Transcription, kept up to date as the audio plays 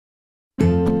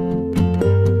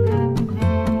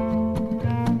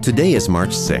Today is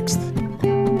March 6th.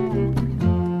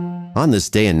 On this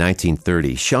day in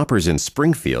 1930, shoppers in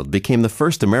Springfield became the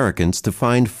first Americans to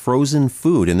find frozen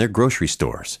food in their grocery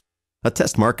stores. A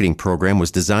test marketing program was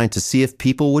designed to see if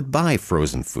people would buy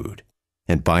frozen food.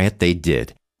 And buy it they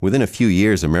did. Within a few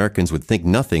years, Americans would think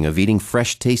nothing of eating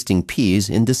fresh-tasting peas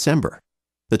in December.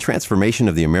 The transformation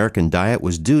of the American diet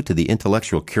was due to the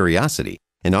intellectual curiosity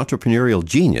and entrepreneurial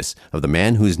genius of the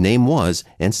man whose name was,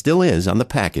 and still is on the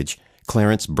package,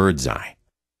 Clarence Birdseye.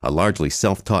 A largely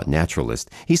self-taught naturalist,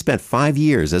 he spent 5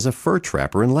 years as a fur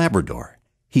trapper in Labrador.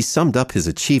 He summed up his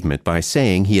achievement by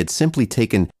saying he had simply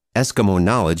taken Eskimo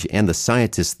knowledge and the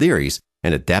scientists' theories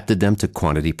and adapted them to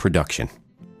quantity production.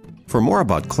 For more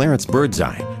about Clarence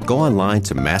Birdseye, go online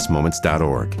to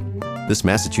massmoments.org. This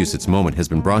Massachusetts Moment has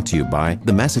been brought to you by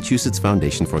the Massachusetts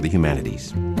Foundation for the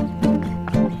Humanities.